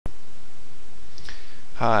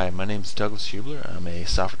Hi, my name is Douglas Hubler. I'm a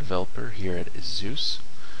software developer here at eZuce,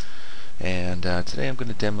 and today I'm going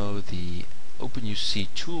to demo the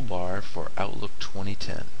openuc-toolbar for Outlook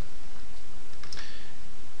 2010.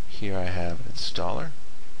 Here I have an installer.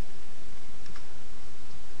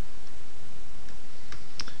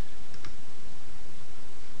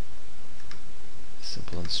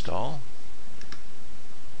 Simple install.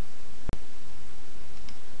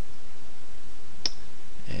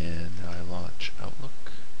 And now I launch Outlook.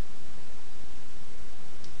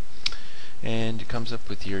 And it comes up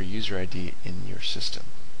with your user ID in your system.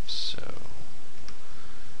 So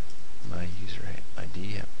my user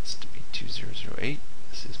ID happens to be 2008.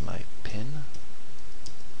 This is my PIN.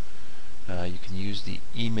 You can use the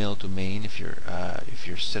email domain if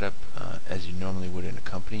you're set up as you normally would in a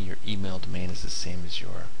company. Your email domain is the same as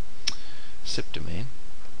your SIP domain,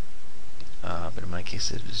 but in my case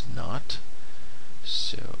it is not.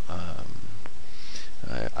 So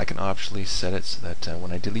I can optionally set it so that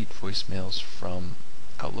when I delete voicemails from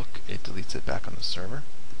Outlook, it deletes it back on the server.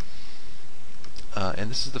 And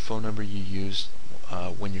this is the phone number you use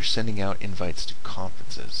when you're sending out invites to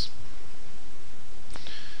conferences.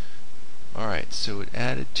 Alright, so it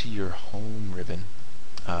added to your home ribbon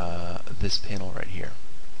this panel right here.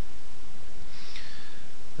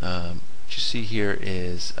 What you see here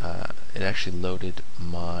is it actually loaded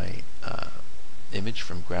my image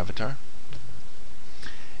from Gravatar,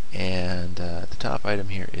 and the top item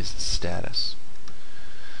here is the status.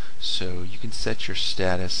 So you can set your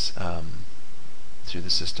status through the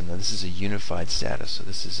system. Now this is a unified status, so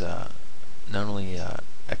this is not only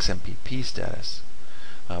XMPP status,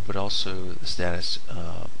 but also the status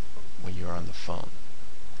when you're on the phone.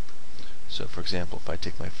 So for example, if I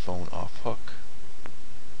take my phone off hook,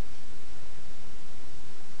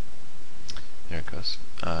 there it goes.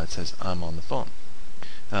 It says I'm on the phone.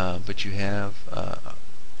 But you have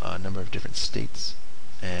a number of different states,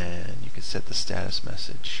 and you can set the status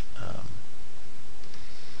message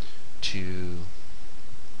to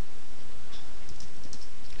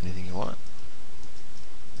anything you want.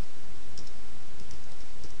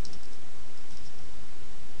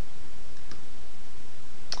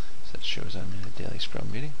 So that shows I'm in a daily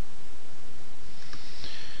Scrum meeting.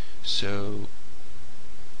 So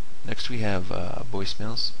next we have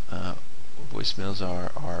voicemails. Voicemails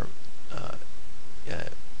are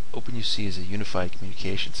openuc is a unified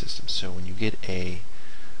communication system. So when you get a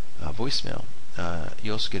voicemail,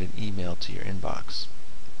 you also get an email to your inbox.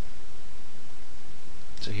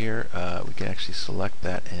 So here we can actually select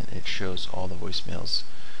that, and it shows all the voicemails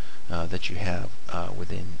that you have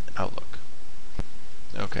within Outlook.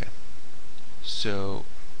 Okay, so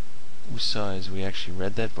what we saw is we actually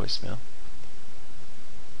read that voicemail,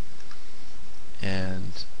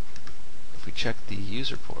 and if we check the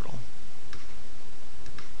user portal,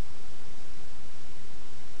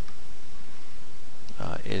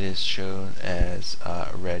 it is shown as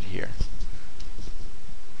read here.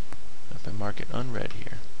 If I mark it unread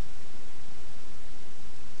here,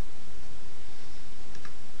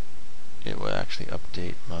 it will actually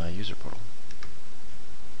update my user portal.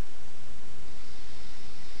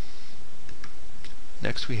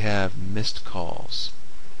 Next we have missed calls.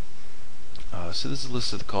 So this is a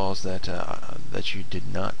list of the calls that that you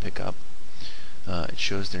did not pick up. It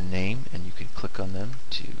shows their name, and you can click on them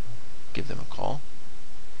to give them a call.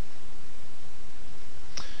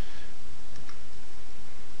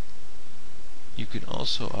 You can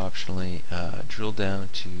also optionally drill down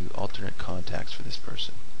to alternate contacts for this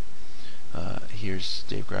person. Here's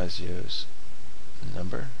Dave Grazio's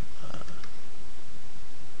number.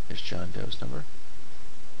 Here's John Doe's number.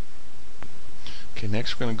 Okay,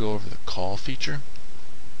 next we're going to go over the call feature.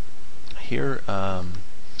 Here,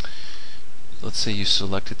 let's say you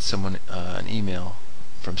selected someone an email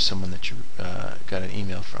from someone that you got an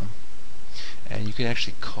email from, and you can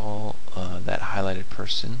actually call that highlighted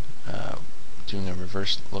person doing a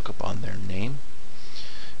reverse lookup on their name.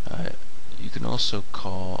 You can also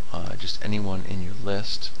call just anyone in your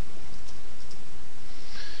list.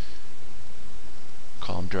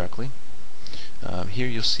 Call them directly. Here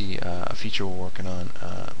you'll see a feature we're working on,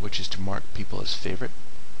 which is to mark people as favorite.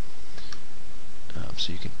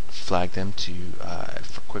 So you can flag them to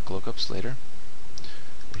for quick lookups later.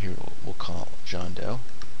 Here we'll call John Doe.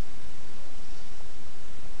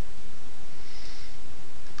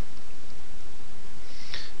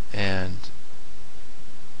 And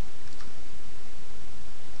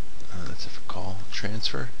that's it for call.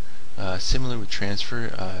 Transfer. Similar with transfer,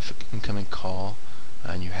 if an incoming call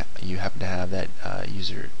and you happen to have that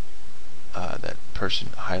that person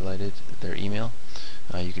highlighted their email,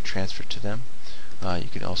 you can transfer to them. You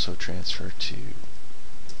can also transfer to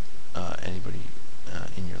anybody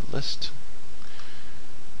in your list.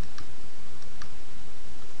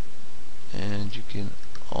 And you can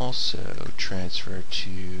also transfer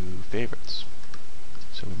to favorites.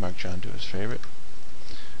 So we mark John Doe as favorite.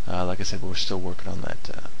 Like I said, we're still working on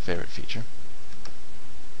that favorite feature.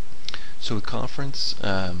 So with conference,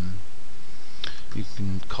 you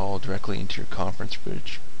can call directly into your conference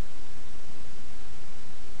bridge.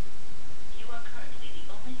 You are currently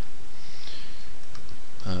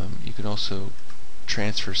the only. You can also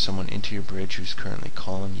transfer someone into your bridge who's currently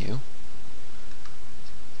calling you.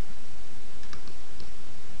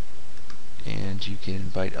 And you can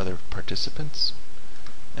invite other participants,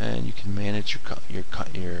 and you can manage your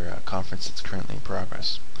conference that's currently in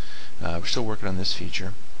progress. We're still working on this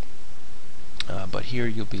feature, but here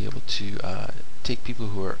you'll be able to take people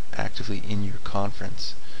who are actively in your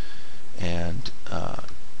conference and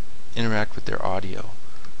interact with their audio.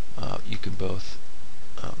 You can both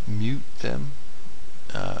mute them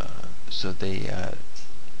so they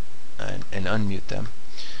and unmute them.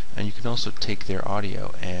 And you can also take their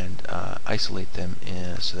audio and isolate them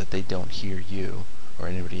so that they don't hear you or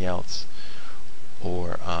anybody else,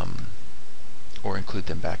 or include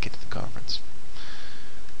them back into the conference.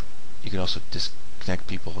 You can also disconnect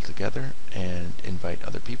people altogether and invite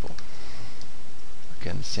other people.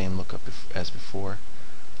 Again, the same lookup as before.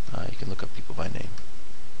 You can look up people by name.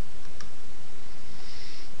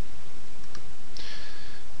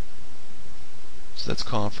 So that's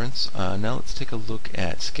conference. Now let's take a look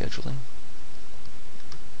at scheduling.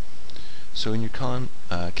 So in your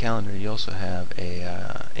calendar, you also have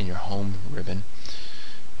in your home ribbon,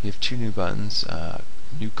 you have two new buttons,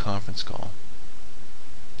 new conference call.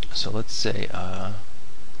 So let's say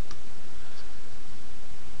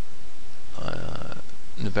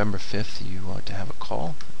November 5th, you want to have a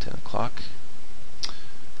call at 10 o'clock.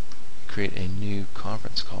 Create a new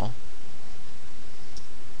conference call.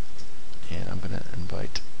 And I'm going to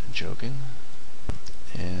invite Jogan.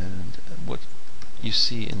 And what you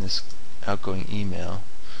see in this outgoing email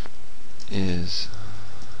is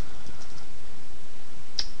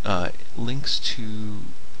links to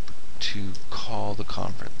call the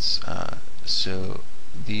conference. So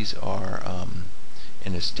these are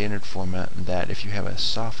in a standard format that if you have a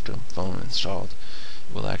soft phone installed,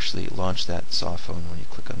 it will actually launch that soft phone when you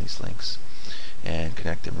click on these links and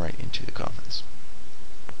connect them right into the conference.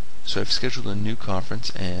 So I've scheduled a new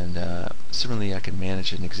conference, and similarly I can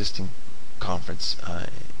manage an existing conference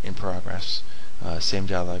in progress. Same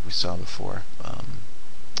dialog we saw before,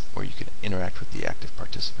 where you can interact with the active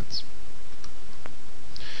participants.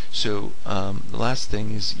 So the last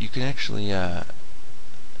thing is you can actually,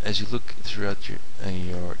 as you look throughout your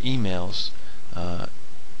emails,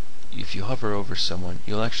 if you hover over someone,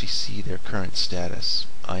 you'll actually see their current status,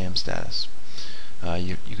 IM status.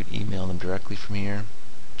 You could email them directly from here,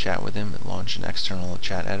 chat with them, and launch an external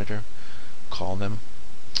chat editor, call them,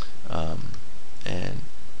 and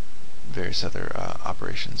various other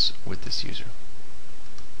operations with this user.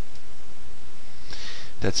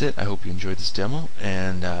 That's it. I hope you enjoyed this demo,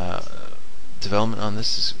 and development on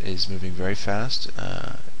this is moving very fast,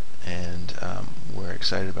 and we're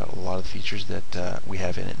excited about a lot of the features that we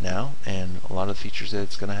have in it now, and a lot of the features that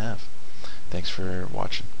it's going to have. Thanks for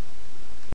watching.